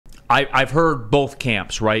I've heard both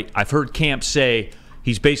camps, right? I've heard camps say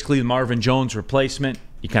he's basically the Marvin Jones replacement.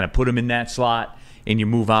 You kind of put him in that slot and you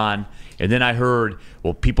move on. And then I heard,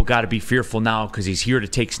 well, people got to be fearful now because he's here to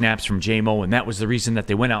take snaps from J-Mo, and that was the reason that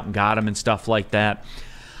they went out and got him and stuff like that.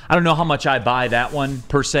 I don't know how much I buy that one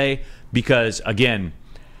per se because, again,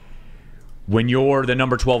 when you're the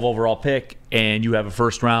number 12 overall pick and you have a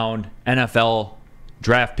first-round NFL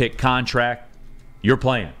draft pick contract, you're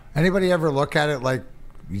playing. Anybody ever look at it like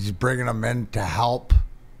he's bringing him in to help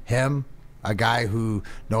him? A guy who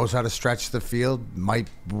knows how to stretch the field might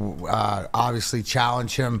obviously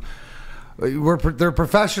challenge him. They're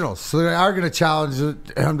professionals, so they are going to challenge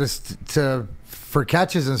him for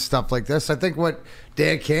catches and stuff like this. I think what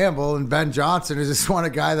Dan Campbell and Ben Johnson is just want a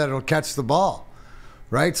guy that'll catch the ball,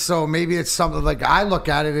 right? So maybe it's something like I look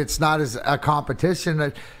at it. It's not as a competition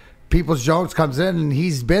that Peoples-Jones comes in and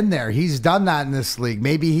he's been there. He's done that in this league.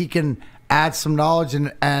 Maybe he can add some knowledge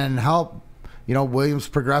and help. Williams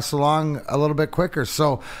progress along a little bit quicker.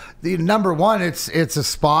 So, the number one, it's a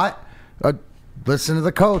spot. Listen to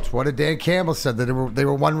the coach. What did Dan Campbell said? That they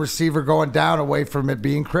were one receiver going down away from it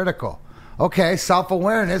being critical. Okay,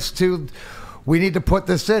 self-awareness to we need to put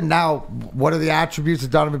this in. Now, what are the attributes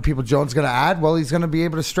that Donovan Peoples-Jones going to add? Well, he's going to be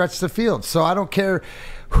able to stretch the field. So I don't care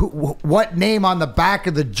what name on the back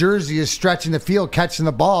of the jersey is stretching the field, catching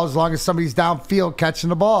the ball, as long as somebody's downfield catching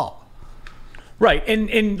the ball. Right,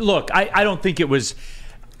 and look, I don't think it was,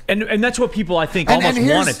 and that's what people I think almost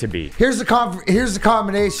want it to be. Here's the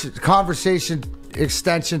conversation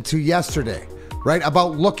extension to yesterday, right?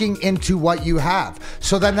 About looking into what you have.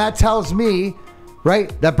 So then that tells me,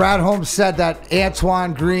 right, that Brad Holmes said that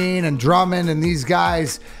Antoine Green and Drummond and these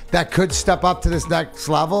guys that could step up to this next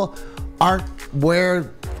level aren't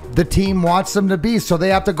where the team wants them to be. So they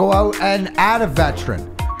have to go out and add a veteran.